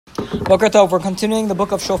Boker Tov, we're continuing the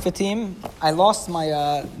book of Shofetim. I lost my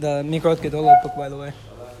the Mikrot Gedolot book, by the way.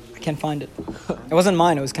 I can't find it. It wasn't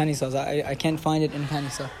mine, it was Kanisa's. I can't find it in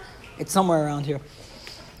Kanisa. It's somewhere around here.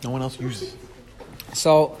 No one else uses it.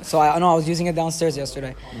 So I know I was using it downstairs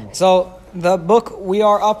yesterday. So the book, we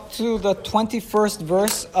are up to the 21st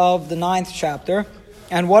verse of the 9th chapter.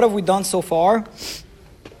 And what have we done so far?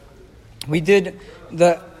 We did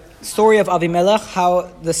the story of Avimelech, how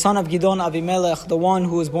the son of Gidon, Avimelech, the one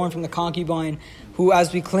who was born from the concubine, who,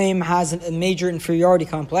 as we claim, has a major inferiority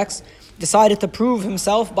complex, decided to prove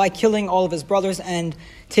himself by killing all of his brothers and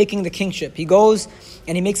taking the kingship. He goes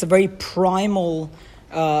and he makes a very primal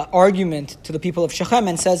argument to the people of Shechem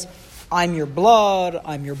and says, I'm your blood,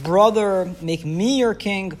 I'm your brother, make me your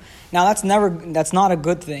king. Now that's not a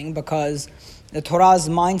good thing, because the Torah's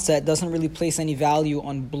mindset doesn't really place any value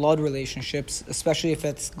on blood relationships, especially if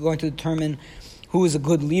it's going to determine who is a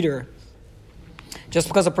good leader. Just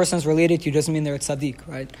because a person is related to you doesn't mean they're a tzaddik,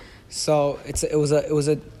 right? So it was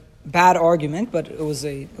a bad argument, but it was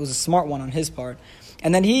a smart one on his part.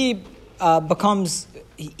 And then he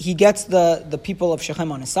gets the people of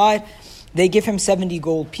Shechem on his side. They give him 70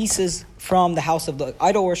 gold pieces from the house of the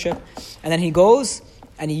idol worship, and then he goes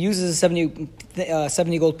and he uses 70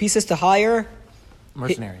 gold pieces to hire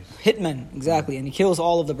mercenaries. Hitmen, exactly. And he kills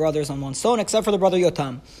all of the brothers on one stone, except for the brother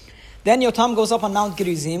Yotam. Then Yotam goes up on Mount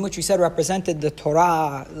Gerizim, which we said represented the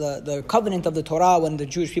Torah, the covenant of the Torah when the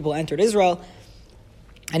Jewish people entered Israel.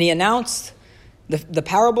 And he announced the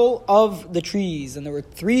parable of the trees. And there were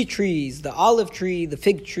 3 trees, the olive tree, the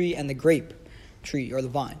fig tree, and the grape tree, or the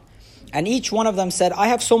vine. And each one of them said, I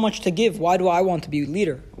have so much to give. Why do I want to be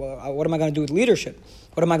leader? Well, what am I going to do with leadership?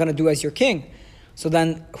 What am I going to do as your king? So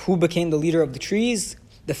then, who became the leader of the trees?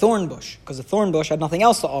 The thorn bush, because the thorn bush had nothing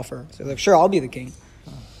else to offer. So they're like, sure, I'll be the king.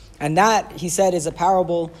 And that, he said, is a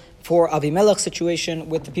parable for Avimelech's situation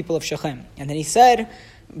with the people of Shechem. And then he said,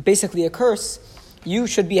 basically a curse, you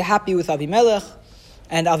should be happy with Avimelech,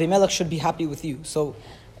 and Avimelech should be happy with you. So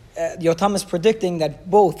Yotam is predicting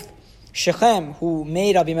that both Shechem, who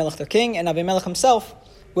made Avimelech their king, and Avimelech himself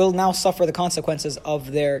will now suffer the consequences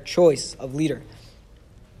of their choice of leader.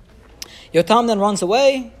 Yotam then runs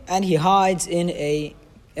away and he hides in a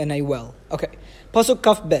well. Okay. Pasuk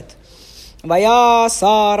Kaf Bet.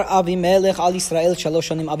 Vayasar Avimelech al Yisrael shalosh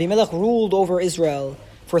shanim. Avimelech ruled over Israel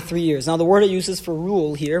for 3 years. Now the word it uses for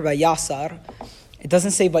rule here, Vayasar, it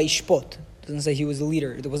doesn't say Vayishpot. It doesn't say he was a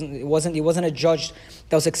leader. He wasn't a judge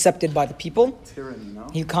that was accepted by the people. Tyranny, no?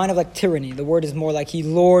 He kind of like tyranny. The word is more like he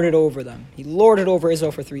lorded over them. He lorded over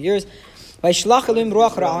Israel for 3 years. Vayishlach Elohim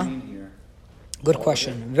ruach ra'ah. Good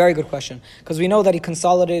question. Very good question. Because we know that he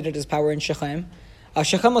consolidated his power in Shechem.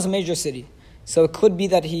 Shechem was a major city. So it could be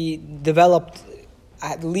that he developed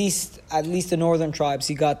at least the northern tribes.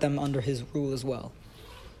 He got them under his rule as well.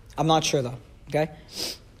 I'm not sure though. Okay?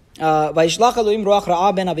 So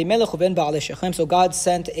God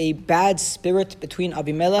sent a bad spirit between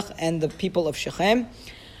Avimelech and the people of Shechem.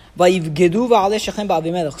 And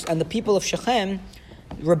the people of Shechem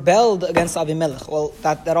rebelled against Avimelech. Well,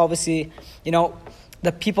 that obviously,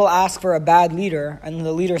 the people ask for a bad leader, and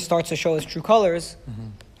the leader starts to show his true colors,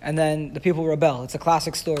 and then the people rebel. It's a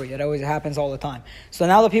classic story. It always happens all the time. So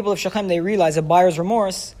now the people of Shechem, they realize a buyer's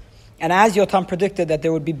remorse, and as Yotam predicted that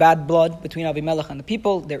there would be bad blood between Avimelech and the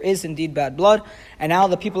people, there is indeed bad blood, and now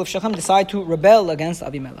the people of Shechem decide to rebel against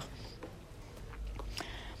Avimelech.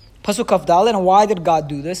 Pasuk Kaf Dalet, and why did God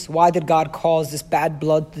do this? Why did God cause this bad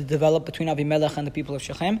blood to develop between Avimelech and the people of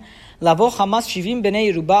Shechem? Lavo Hamas Shivim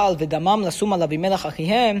Bnei Yerubal V'Damam Lasum Al Avimelech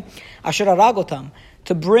Achihem Asher Aragotam,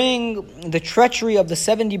 to bring the treachery of the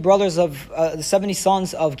 70 brothers of the 70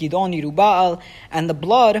 sons of Gidon Yerubal and the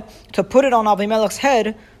blood to put it on Avimelech's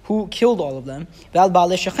head, who killed all of them,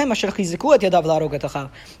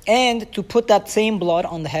 and to put that same blood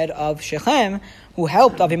on the head of Shechem, who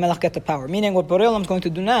helped Avimelech get the power. Meaning what Borei Olam is going to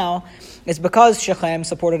do now is, because Shechem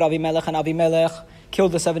supported Avimelech and Avimelech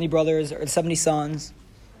killed the 70 brothers or the 70 sons,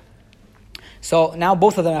 so now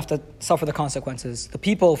both of them have to suffer the consequences. The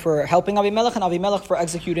people for helping Avimelech and Avimelech for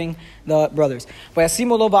executing the brothers. So the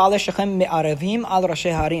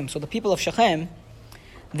people of Shechem,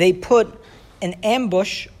 they put an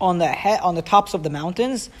ambush on the tops of the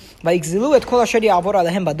mountains,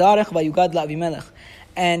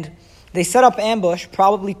 and they set up ambush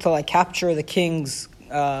probably to capture the king's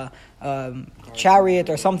chariot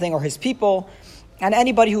or something, or his people, and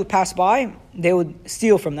anybody who would pass by, they would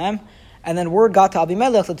steal from them. And then word got to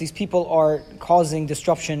Abimelech that these people are causing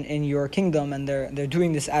disruption in your kingdom, and they're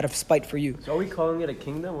doing this out of spite for you. So are we calling it a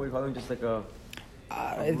kingdom, or are we calling it just like a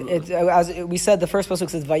As we said, the first pasuk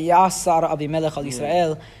says Vayasar Abimelech al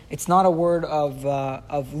Yisrael. It's not a word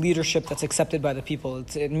of leadership that's accepted by the people.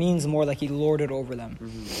 It means more like he lorded over them.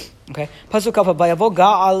 Okay. Pasuk Kaf Vayavo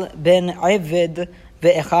Gaal ben Eved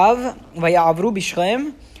ve'echav vayavru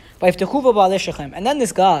b'Shechem vayiftechu b'Baalei Shechem. And then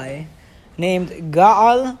this guy named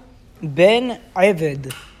Gaal ben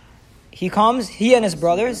Eved, he comes. He and his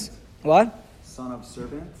brothers. What? Son of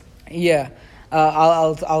servant. Yeah.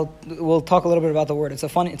 We'll talk a little bit about the word. It's a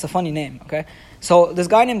funny name. Okay, so this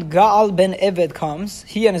guy named Gaal ben Eved comes,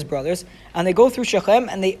 he and his brothers, and they go through Shechem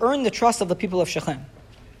and they earn the trust of the people of Shechem.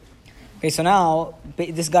 Okay, so now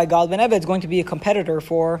this guy Gaal ben Eved is going to be a competitor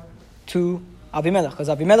to Abimelech, because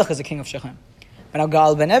Abimelech is the king of Shechem. But now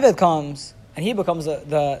Gaal ben Eved comes and he becomes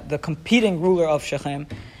the competing ruler of Shechem,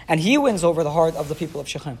 and he wins over the heart of the people of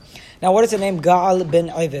Shechem. Now, what is the name Gaal ben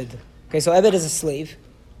Eved? Okay, so Eved is a slave.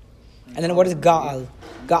 And then what is Gaal?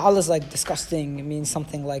 Gaal is like disgusting. It means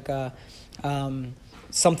something like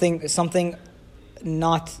something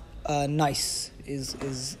not nice.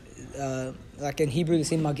 Is like in Hebrew the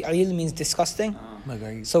same Mag'il means disgusting.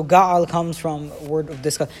 So Gaal comes from a word of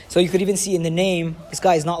disgust. So you could even see in the name, this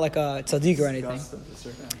guy is not like a tzaddik or anything.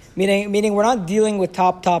 Meaning we're not dealing with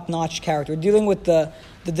top notch character. We're dealing with the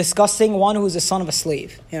disgusting one who is the son of a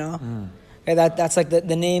slave. You know, okay, that's like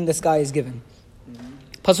the name this guy is given.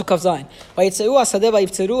 Pasuk Kaf Zayin. Vayitze'u hasadeh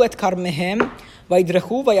vayivtzeru et karmehem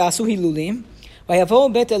vayidrechu vayasu hilulim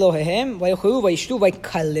vayavo'u bet Elohehem vayocheu vayishtu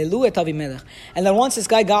vaykalelu et Avimelech. And then once this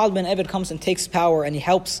guy Gaal ben Eved comes and takes power and he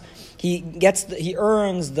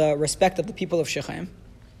earns the respect of the people of Shechem.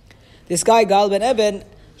 This guy Gaal ben Eved,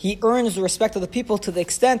 he earns the respect of the people to the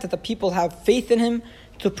extent that the people have faith in him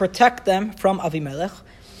to protect them from Avimelech.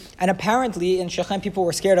 And apparently in Shechem people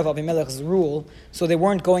were scared of Avimelech's rule, so they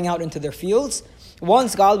weren't going out into their fields.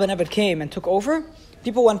 Once Gaal ben Eved came and took over,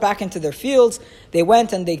 people went back into their fields. They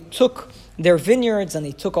went and they took their vineyards and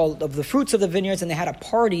they took all of the fruits of the vineyards and they had a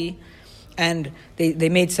party and they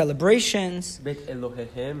made celebrations.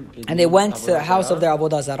 And they went to the house of their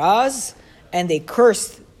Avodah Zaraz and they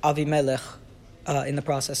cursed Avimelech in the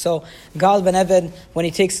process. So Gaal ben Eved, when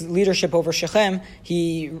he takes leadership over Shechem,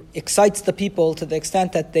 he excites the people to the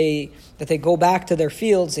extent that they go back to their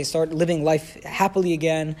fields. They start living life happily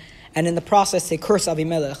again. And in the process, they curse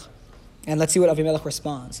Avimelech. And let's see what Avimelech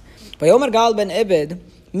responds. Vayomer Gaal ben Eved,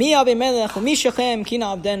 Mi Avimelech, Mi Shechem, Kina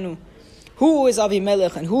Abdenu. Who is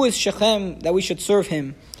Avimelech and who is Shechem that we should serve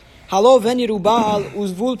him? Halo ven Yerubal,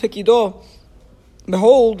 Uzvul Pekido.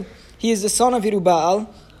 Behold, he is the son of Yerubal,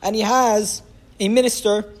 and he has a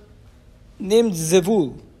minister named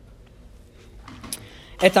Zevul.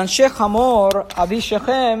 Et anshe Hamor, Avi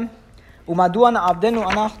Shechem, Umaduan Abdenu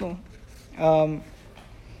Anachnu.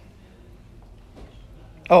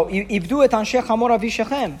 Ibdu et anshe Hamor Avi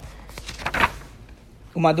Shechem.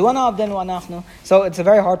 Umaduana Abdenu Anachnu. So it's a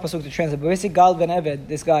very hard pasuk to translate. But basically, Gaal ben Eved,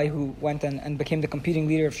 this guy who went and became the competing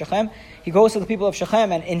leader of Shechem, he goes to the people of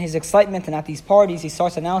Shechem, and in his excitement and at these parties, he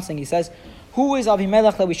starts announcing. He says, "Who is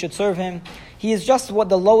Avimelech that we should serve him? He is just the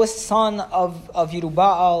lowest son of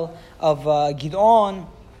Yerubal, of Gidon,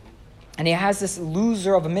 and he has this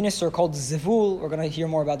loser of a minister called Zevul." We're going to hear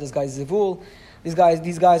more about this guy Zevul. These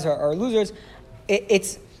guys are losers.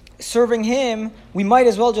 It's serving him. We might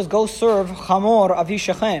as well just go serve Hamor Avi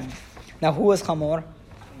Shechem. Now, who was Hamor?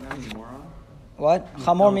 What?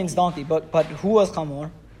 Hamor means donkey. But who was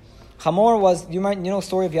Hamor? Hamor was, you know the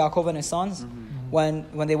story of Yaakov and his sons?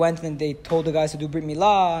 When they went and they told the guys to do Brit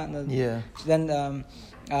Milah. Then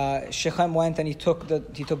Shechem went and he took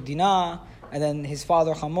Dinah. And then his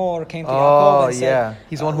father Hamor came to Yaakov and said,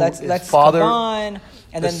 he's the one who let's father, combine.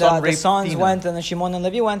 And then the sons Dinah. went, and then Shimon and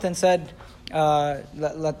Levi went and said,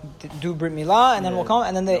 let do Brit Milah, and then we'll come.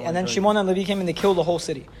 And then Shimon and Levi came and they killed the whole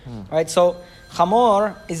city. Right? So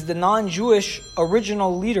Hamor is the non-Jewish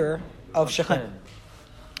original leader of Shechem.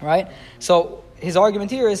 Right? So his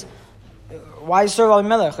argument here is, why serve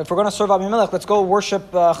Abimelech? If we're going to serve Abimelech, let's go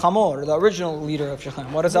worship Hamor, the original leader of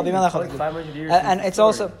Shechem. What does Abimelech have to do? 500 years. And it's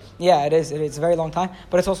also, it is. It's a very long time.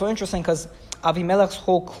 But it's also interesting because Abimelech's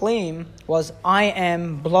whole claim was, I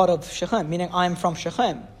am blood of Shechem, meaning I'm from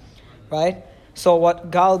Shechem. Right? So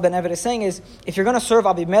what Gaal ben Eved is saying is, if you're going to serve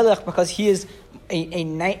Abimelech because he is a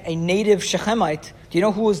native Shechemite, do you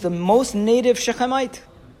know who is the most native Shechemite?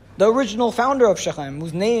 The original founder of Shechem,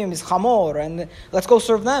 whose name is Hamor, and let's go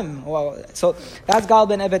serve them. Well, so that's Gaal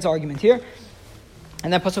ben Eved's argument here.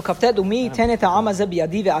 And then Pasuk Kaftet, Umi tenet ha'am hazeh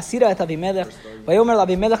biyadi ve'asira et Avimelech vayomer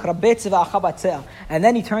Avimelech rabbe tzeva acha batzeh. And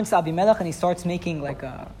then he turns to Avimelech and he starts making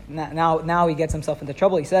now he gets himself into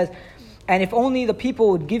trouble. He says, and if only the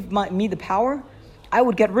people would give me the power, I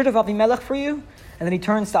would get rid of Avimelech for you. And then he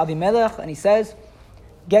turns to Avimelech and he says,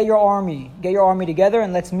 get your army together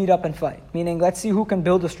and let's meet up and fight. Meaning, let's see who can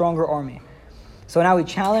build a stronger army. So now he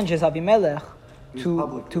challenges Avimelech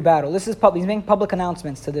to battle. This is He's making public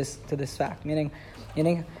announcements to this fact. Meaning,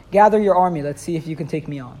 gather your army. Let's see if you can take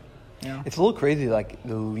me on. It's a little crazy. Like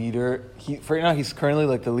the leader, right now he's currently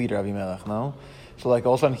like the leader of Avimelech. No, so like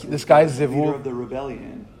all of a sudden this guy's the Zivul. leader of the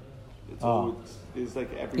rebellion. It's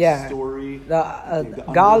like every story.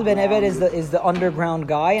 Gal ben Eved is the underground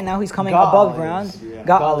guy, and now he's coming above ground.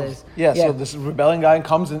 Gal is. Yeah, so this rebellion guy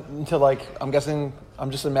comes into like, I'm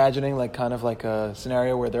just imagining like kind of like a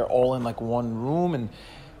scenario where they're all in like one room, and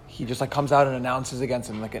he just like comes out and announces against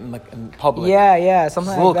him like in public. Yeah,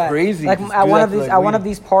 something like that. It's a little crazy. Like at one of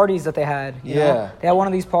these parties that they had. You know? They had one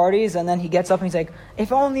of these parties, and then he gets up and he's like,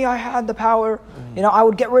 "If only I had the power, I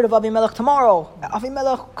would get rid of Avimelech tomorrow.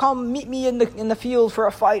 Avimelech, come meet me in the field for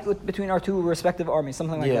a fight between our two respective armies."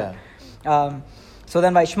 Something like that. So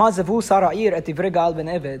then, Vayishma Zevul Sara'ir et Divrei Gal ben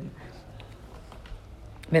Eved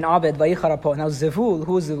ben Abed Vayicharapo. Now Zevul,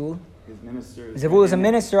 who is Zevul? His minister. Zevul is a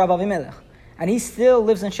minister of Avimelech. And he still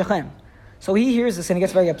lives in Shechem. So he hears this and he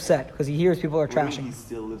gets very upset because he hears people are trashing. He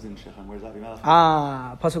still lives in Shechem. Where's Avimelech?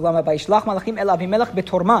 Pasuk Lama, Vayishlach malachim el Avimelech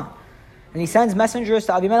betorma. And he sends messengers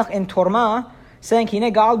to Avimelech in Torma, saying,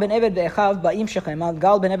 Hine Gal ben Eved be'echav ba'im Shechem.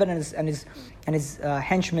 Gal ben Eved and his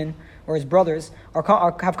henchmen, or his brothers,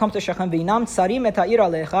 have come to Shechem. V'inam tsarim et ha'ir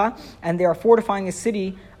alecha, and they are fortifying the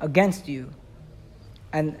city against you.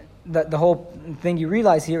 And the whole thing you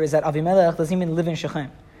realize here is that Avimelech doesn't even live in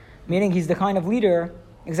Shechem. Meaning he's the kind of leader,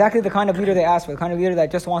 exactly the kind of leader they asked for, the kind of leader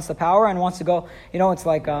that just wants the power and wants to go, it's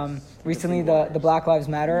like recently the Black Lives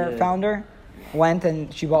Matter founder went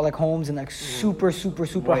and she bought like homes in like super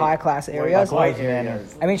high class areas. White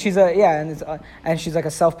areas. I mean, she's and she's like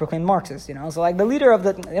a self-proclaimed Marxist, So like the leader of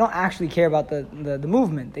they don't actually care about the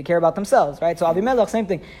movement, they care about themselves, right? So Avimelech, same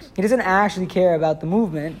thing. He doesn't actually care about the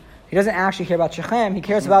movement. He doesn't actually care about Shechem. He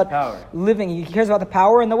cares about living. He cares about the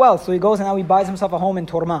power and the wealth. So he goes and now he buys himself a home in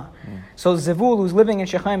Torma. So Zevul, who's living in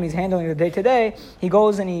Shechem, he's handling the day-to-day. He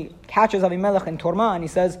goes and he catches Avimelech in Torma and he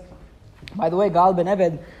says, by the way, Gal ben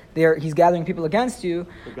Eved, he's gathering people against you.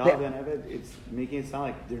 But Gal ben Eved, it's making it sound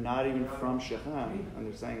like they're not even from Shechem. And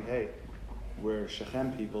they're saying, hey, we're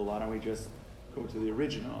Shechem people. Why don't we just go to the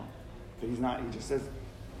original? But he's not. He just says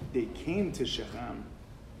they came to Shechem.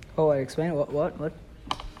 Oh, I explained? What?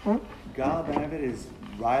 Gal ben Eved is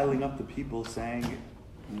riling up the people saying,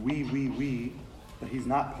 we, but he's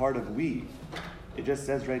not part of we. It just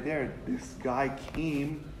says right there, this guy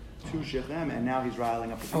came to Shechem and now he's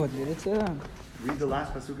riling up the people. Oh, did it say that? Read the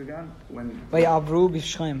last pasuk again. Vayavru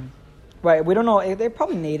b'Shechem. Right, we don't know. They're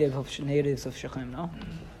probably natives of Shechem, no?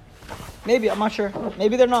 Maybe, I'm not sure.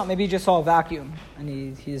 Maybe they're not. Maybe he just saw a vacuum and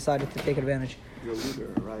he decided to take advantage. Your leader,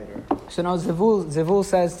 writer. So now Zevul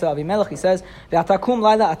says to Avimelech, he says, Ve'atakum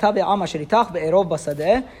laila ata ve'am asher itach be'erov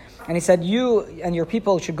basadeh. And he said, you and your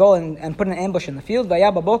people should go and put an ambush in the field.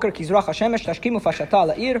 V'ya baboker kizrach hashemesh tashkimu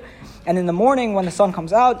fashata la'ir. And in the morning, when the sun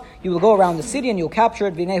comes out, you will go around the city and you'll capture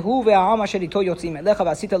it. V'nehu ve'am asher ito yotzim elecha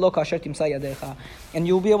v'asita lo ka'asher timsa yadecha. And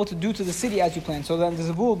you'll be able to do to the city as you plan. So then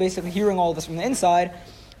Zevul, basically hearing all of this from the inside,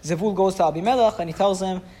 Zevul goes to Avimelech and he tells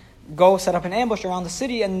him, go set up an ambush around the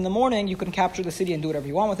city, and in the morning you can capture the city and do whatever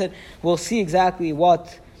you want with it. We'll see exactly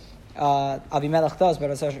what Avimelech does,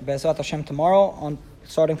 Be'ezrat Hashem, tomorrow,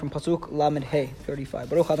 starting from Pasuk Lamed Hey 35.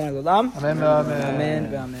 Baruch Adonai L'olam. Amen.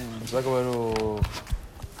 Amen. Amen.